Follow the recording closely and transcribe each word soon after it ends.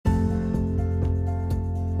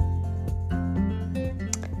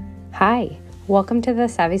Hi, welcome to the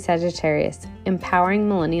Savvy Sagittarius, Empowering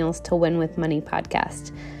Millennials to Win with Money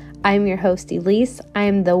podcast. I'm your host, Elise. I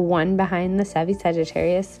am the one behind the Savvy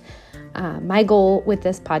Sagittarius. My goal with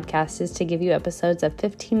this podcast is to give you episodes of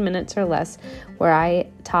 15 minutes or less where I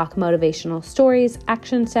talk motivational stories,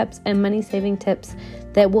 action steps, and money-saving tips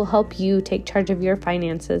that will help you take charge of your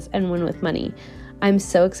finances and win with money. I'm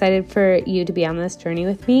so excited for you to be on this journey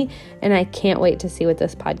with me, and I can't wait to see what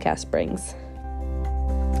this podcast brings.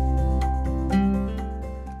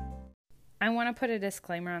 I want to put a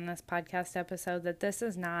disclaimer on this podcast episode that this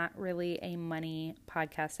is not really a money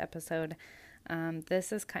podcast episode.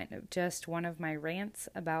 This is kind of just one of my rants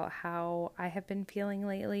about how I have been feeling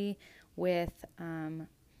lately with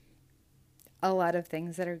a lot of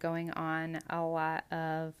things that are going on, a lot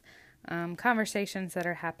of conversations that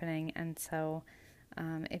are happening. And so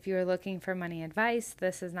if you're looking for money advice,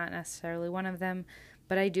 this is not necessarily one of them.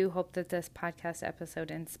 But I do hope that this podcast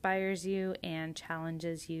episode inspires you and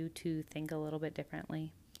challenges you to think a little bit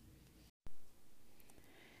differently.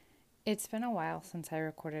 It's been a while since I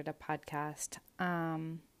recorded a podcast,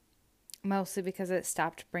 mostly because it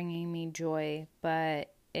stopped bringing me joy,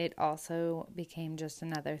 but it also became just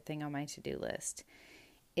another thing on my to-do list.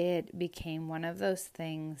 It became one of those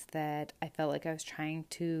things that I felt like I was trying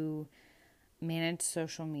to manage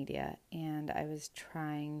social media, and I was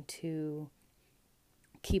trying to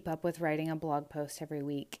keep up with writing a blog post every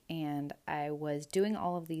week, and I was doing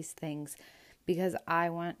all of these things because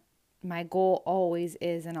my goal always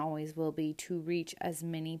is and always will be to reach as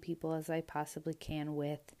many people as I possibly can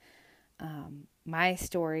with my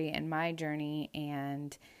story and my journey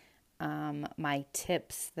and my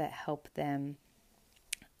tips that help them.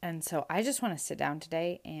 And so I just want to sit down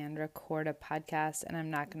today and record a podcast, and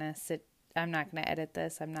I'm not going to edit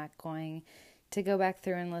this. I'm not going to go back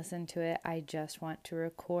through and listen to it. I just want to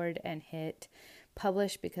record and hit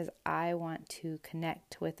publish because I want to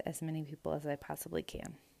connect with as many people as I possibly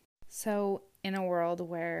can. So in a world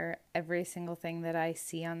where every single thing that I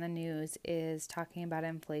see on the news is talking about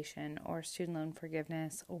inflation or student loan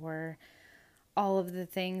forgiveness or all of the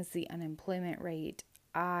things, the unemployment rate,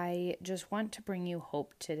 I just want to bring you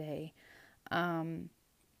hope today.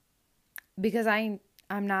 Because I'm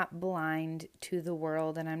not blind to the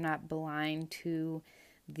world, and I'm not blind to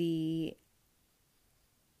the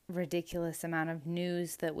ridiculous amount of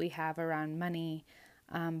news that we have around money,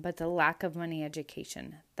 but the lack of money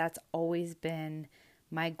education. That's always been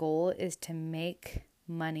my goal, is to make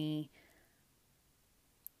money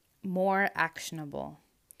more actionable.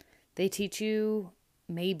 They teach you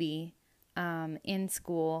maybe in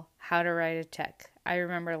school how to write a check. I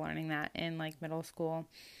remember learning that in middle school.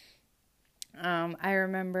 I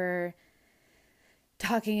remember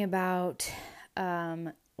talking about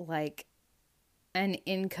an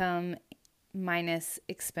income minus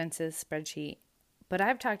expenses spreadsheet, but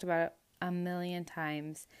I've talked about it a million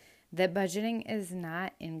times that budgeting is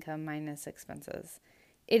not income minus expenses.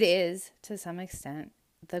 It is, to some extent,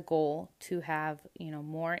 the goal to have,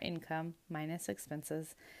 more income minus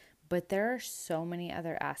expenses, but there are so many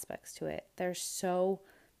other aspects to it. There's so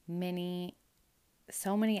many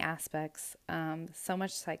aspects, so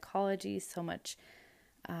much psychology, so much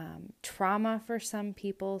trauma for some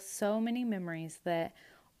people, so many memories that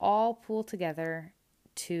all pool together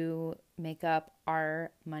to make up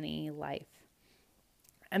our money life.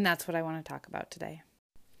 And that's what I want to talk about today.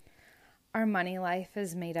 Our money life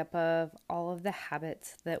is made up of all of the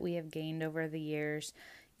habits that we have gained over the years.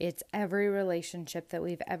 It's every relationship that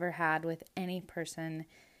we've ever had with any person,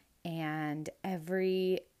 and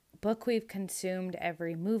every book we've consumed,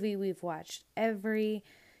 every movie we've watched, every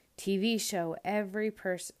TV show, every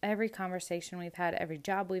conversation we've had, every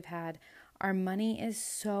job we've had. Our money is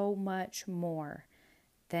so much more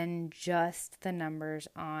than just the numbers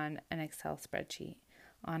on an Excel spreadsheet,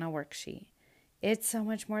 on a worksheet. It's so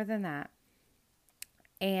much more than that.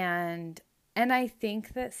 And I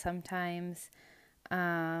think that sometimes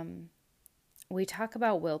we talk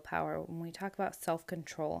about willpower when we talk about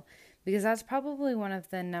self-control, because that's probably one of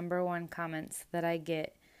the number one comments that I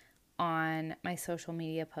get on my social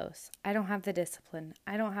media posts. I don't have the discipline.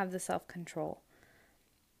 I don't have the self-control.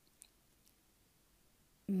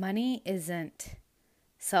 Money isn't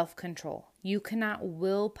self-control. You cannot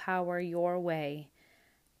willpower your way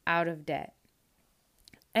out of debt.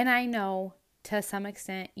 And I know to some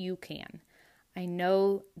extent you can. I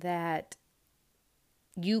know that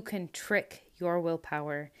you can trick your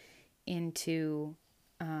willpower into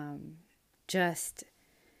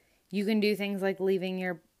you can do things like leaving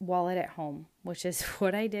your wallet at home, which is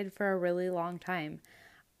what I did for a really long time.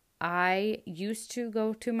 I used to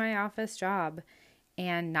go to my office job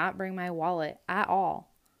and not bring my wallet at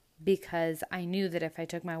all because I knew that if I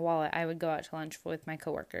took my wallet, I would go out to lunch with my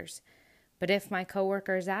coworkers. But if my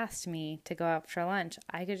coworkers asked me to go out for lunch,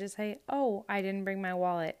 I could just say, oh, I didn't bring my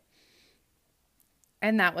wallet.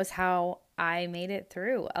 And that was how I made it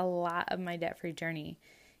through a lot of my debt-free journey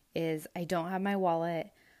is I don't have my wallet.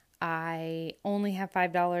 I only have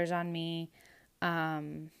 $5 on me.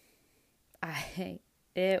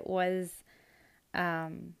 It was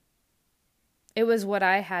what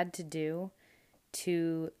I had to do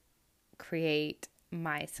to create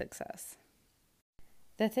my success.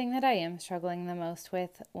 The thing that I am struggling the most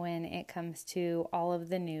with when it comes to all of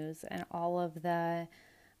the news and all of the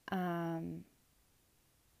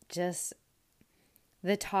just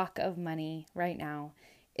the talk of money right now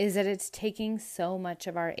is that it's taking so much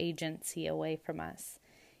of our agency away from us.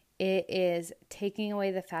 It is taking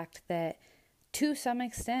away the fact that to some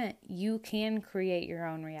extent you can create your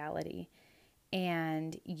own reality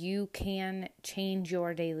and you can change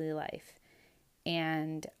your daily life.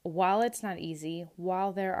 And while it's not easy,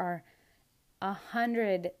 while there are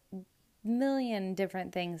 100 million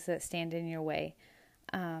different things that stand in your way,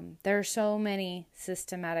 there are so many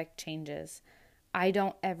systematic changes. I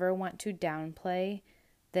don't ever want to downplay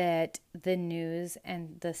that the news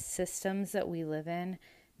and the systems that we live in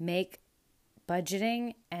make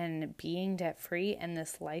budgeting and being debt-free and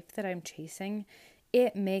this life that I'm chasing,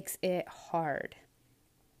 it makes it hard.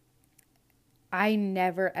 I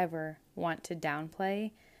never, ever want to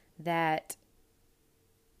downplay that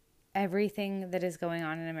everything that is going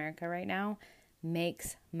on in America right now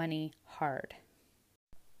makes money hard.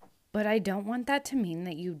 But I don't want that to mean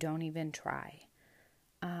that you don't even try.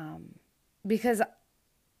 Because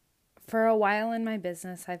for a while in my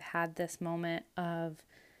business, I've had this moment of,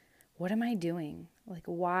 what am I doing? Like,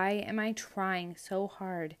 why am I trying so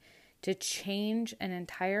hard to change an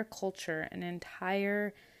entire culture, an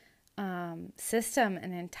entire system,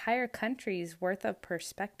 an entire country's worth of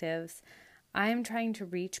perspectives? I'm trying to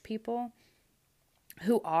reach people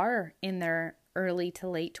who are in their early to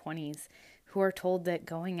late 20s, who are told that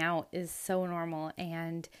going out is so normal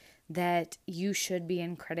and that you should be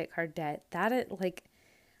in credit card debt.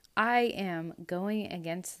 I am going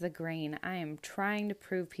against the grain. I am trying to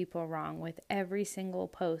prove people wrong with every single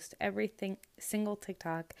post, single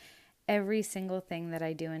TikTok, every single thing that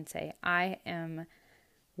I do and say. I am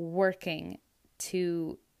working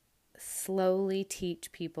to slowly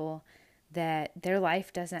teach people that their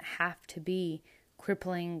life doesn't have to be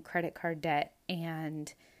crippling credit card debt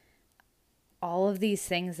and all of these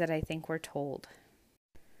things that I think we're told.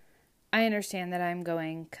 I understand that I'm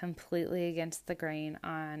going completely against the grain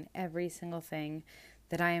on every single thing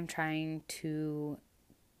that I am trying to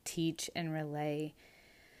teach and relay.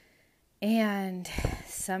 And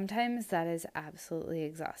sometimes that is absolutely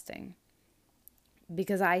exhausting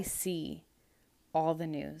because I see all the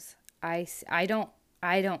news. I don't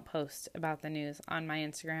post about the news on my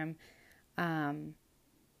Instagram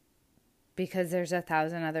because there's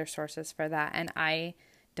 1,000 other sources for that, and I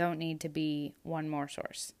don't need to be one more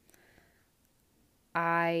source.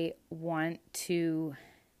 I want to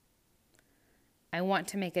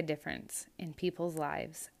make a difference in people's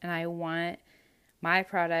lives, and I want my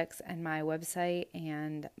products and my website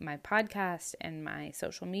and my podcast and my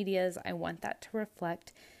social medias, I want that to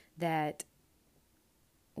reflect that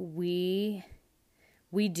we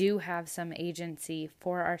do have some agency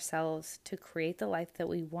for ourselves to create the life that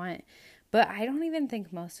we want. But I don't even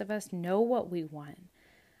think most of us know what we want.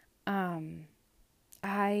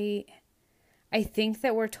 I think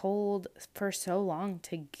that we're told for so long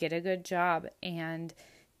to get a good job and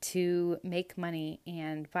to make money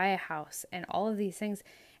and buy a house and all of these things.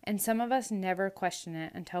 And some of us never question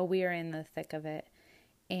it until we are in the thick of it.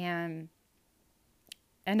 And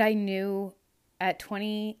I knew at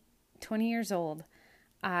 20 years old,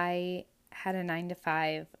 I had a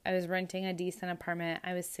 9-to-5. I was renting a decent apartment.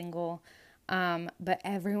 I was single. But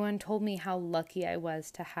everyone told me how lucky I was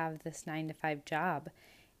to have this 9-to-5 job.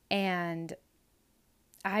 And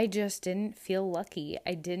I just didn't feel lucky.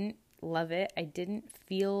 I didn't love it. I didn't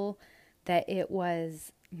feel that it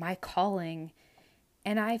was my calling.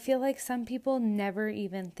 And I feel like some people never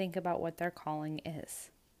even think about what their calling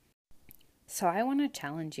is. So I want to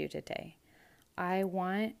challenge you today. I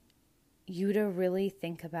want you to really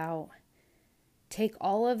think about, take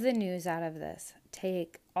all of the news out of this.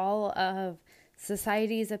 Take all of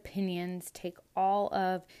society's opinions. Take all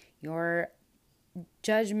of your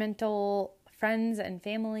judgmental friends and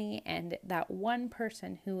family and that one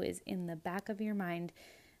person who is in the back of your mind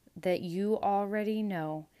that you already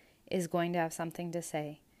know is going to have something to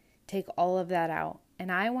say. Take all of that out.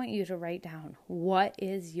 And I want you to write down, what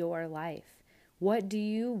is your life? What do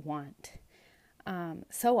you want?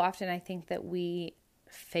 So often I think that we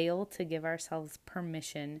fail to give ourselves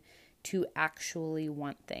permission to actually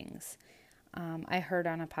want things. I heard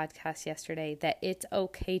on a podcast yesterday that it's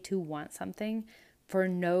okay to want something for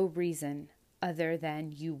no reason other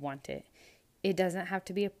than you want it. It doesn't have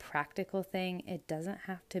to be a practical thing. It doesn't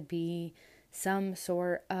have to be some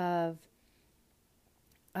sort of,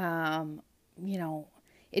 you know,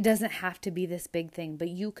 it doesn't have to be this big thing, but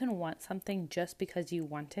you can want something just because you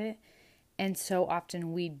want it. And so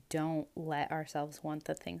often we don't let ourselves want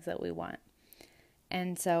the things that we want.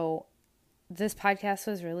 And so this podcast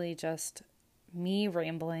was really just me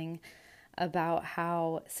rambling about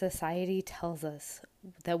how society tells us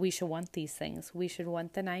that we should want these things. We should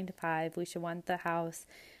want the 9 to 5, we should want the house,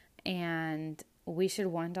 and we should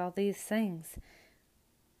want all these things.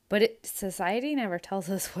 But society never tells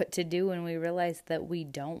us what to do when we realize that we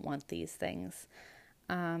don't want these things.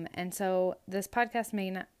 And so this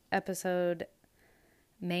podcast episode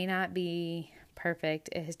may not be perfect.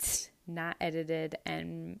 It's not edited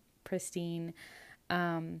and pristine.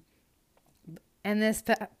 And this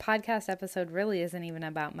podcast episode really isn't even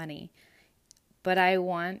about money. But I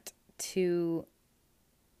want to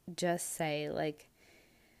just say, like,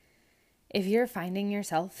 if you're finding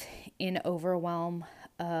yourself in overwhelm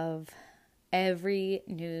of every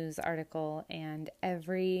news article and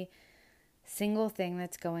every single thing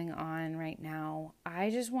that's going on right now, I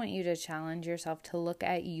just want you to challenge yourself to look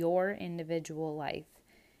at your individual life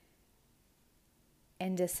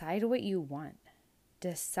and decide what you want.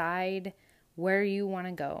 Decide where you want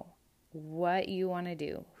to go, what you want to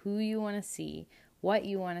do, who you want to see, what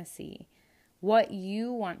you want to see, what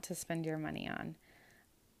you want to spend your money on.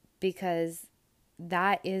 Because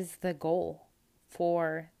that is the goal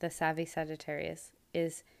for the Savvy Sagittarius.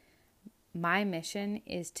 Is my mission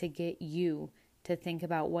is to get you to think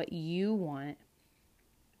about what you want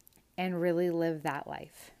and really live that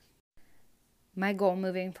life. My goal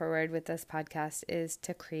moving forward with this podcast is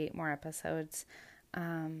to create more episodes.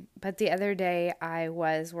 But the other day I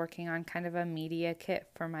was working on kind of a media kit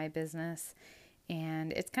for my business,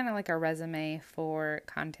 and it's kind of like a resume for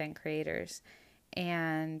content creators.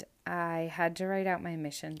 And I had to write out my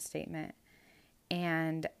mission statement.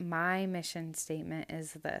 And my mission statement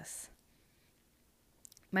is this.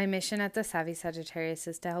 My mission at the Savvy Sagittarius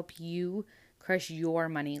is to help you crush your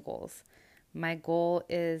money goals. My goal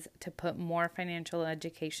is to put more financial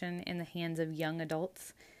education in the hands of young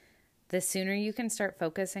adults. The sooner you can start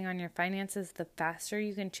focusing on your finances, the faster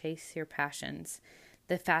you can chase your passions,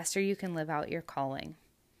 the faster you can live out your calling.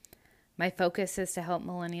 My focus is to help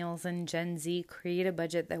millennials and Gen Z create a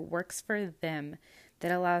budget that works for them,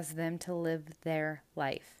 that allows them to live their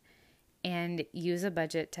life, and use a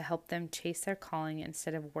budget to help them chase their calling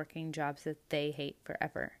instead of working jobs that they hate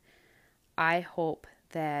forever. I hope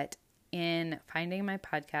that in finding my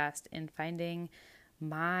podcast, in finding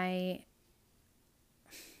my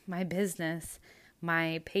business,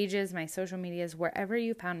 my pages, my social medias, wherever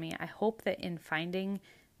you found me, I hope that in finding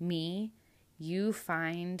me, you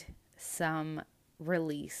find some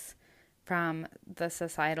release from the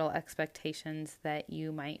societal expectations that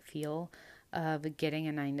you might feel of getting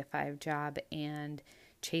a 9 to 5 job and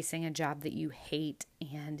chasing a job that you hate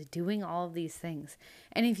and doing all of these things.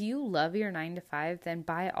 And if you love your 9 to 5, then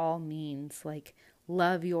by all means, like,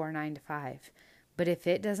 love your 9 to 5. But if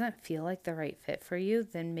it doesn't feel like the right fit for you,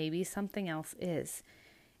 then maybe something else is.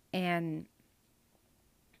 And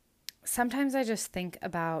sometimes I just think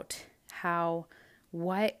about how,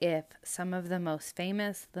 what if some of the most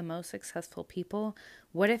famous, the most successful people,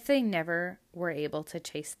 what if they never were able to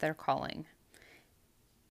chase their calling?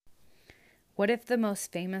 What if the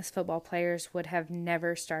most famous football players would have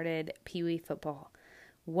never started Pee Wee football?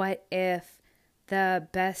 What if the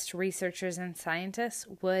best researchers and scientists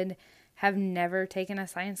would have never taken a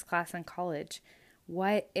science class in college?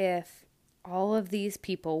 What if all of these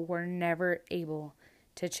people were never able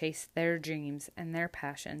to chase their dreams and their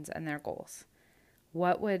passions and their goals?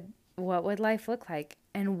 What would life look like?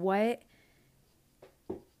 And what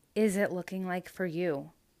is it looking like for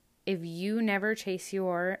you? If you never chase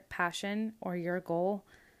your passion or your goal,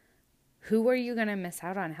 who are you going to miss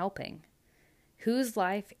out on helping? Whose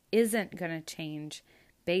life isn't going to change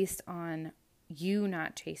based on you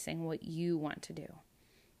not chasing what you want to do?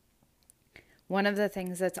 One of the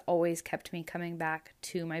things that's always kept me coming back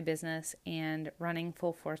to my business and running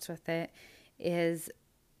full force with it is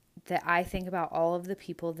that I think about all of the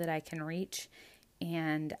people that I can reach,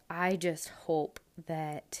 and I just hope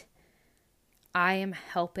that I am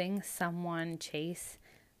helping someone chase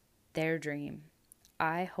their dream.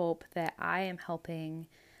 I hope that I am helping,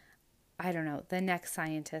 I don't know, the next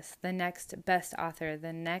scientist, the next best author,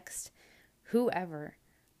 the next whoever.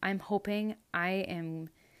 I'm hoping I am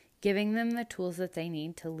giving them the tools that they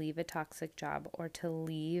need to leave a toxic job or to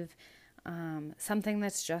leave something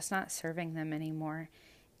that's just not serving them anymore.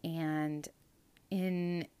 And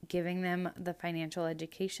in giving them the financial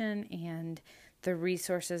education and the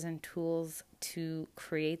resources and tools to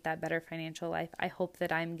create that better financial life, I hope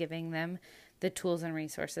that I'm giving them the tools and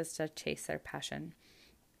resources to chase their passion.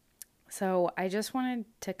 So I just wanted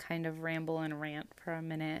to kind of ramble and rant for a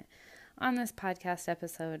minute on this podcast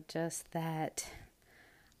episode, just that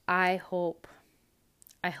I hope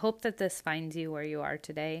that this finds you where you are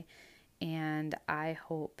today, and I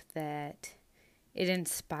hope that it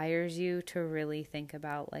inspires you to really think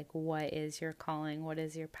about, like, what is your calling? What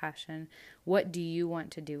is your passion? What do you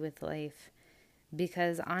want to do with life?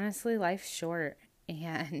 Because honestly, life's short,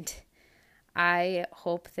 and I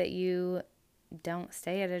hope that you don't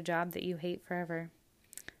stay at a job that you hate forever.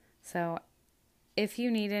 So if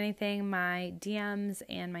you need anything, my DMs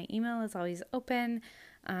and my email is always open.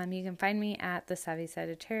 You can find me at The Savvy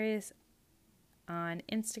Sagittarius on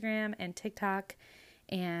Instagram and TikTok,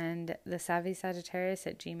 and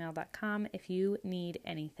thesavvysagittarius@gmail.com if you need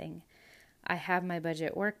anything. I have my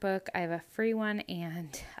budget workbook. I have a free one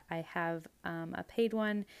and I have a paid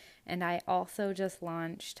one. And I also just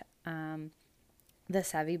launched the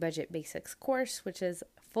Savvy Budget Basics course, which is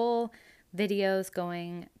full videos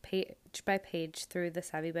going page by page through the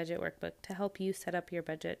Savvy Budget Workbook to help you set up your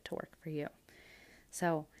budget to work for you.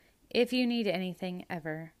 So if you need anything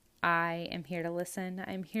ever, I am here to listen.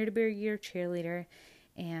 I'm here to be your cheerleader,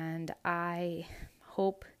 and I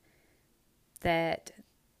hope that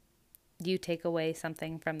you take away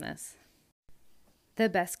something from this. The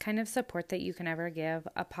best kind of support that you can ever give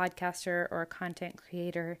a podcaster or a content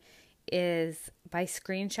creator is by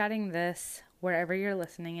screenshotting this wherever you're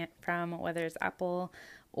listening it from, whether it's Apple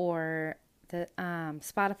or the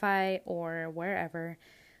Spotify or wherever.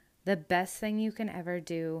 The best thing you can ever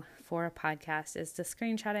do for a podcast is to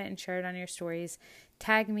screenshot it and share it on your stories.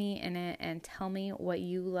 Tag me in it and tell me what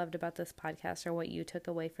you loved about this podcast or what you took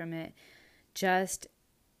away from it. Just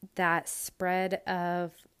that spread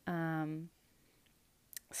of the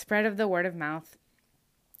word of mouth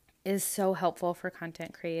is so helpful for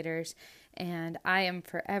content creators, and I am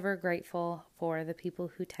forever grateful for the people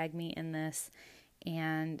who tag me in this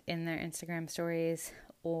and in their Instagram stories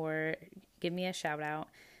or give me a shout out,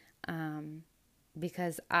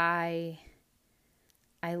 because I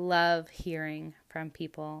love hearing from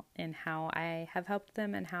people and how I have helped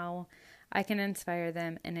them and how I can inspire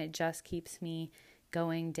them, and it just keeps me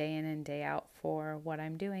going day in and day out for what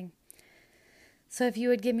I'm doing. So if you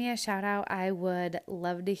would give me a shout out, I would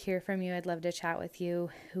love to hear from you. I'd love to chat with you.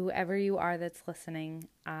 Whoever you are that's listening,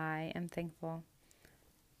 I am thankful.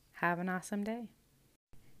 Have an awesome day.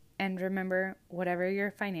 And remember, whatever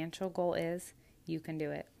your financial goal is, you can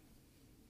do it.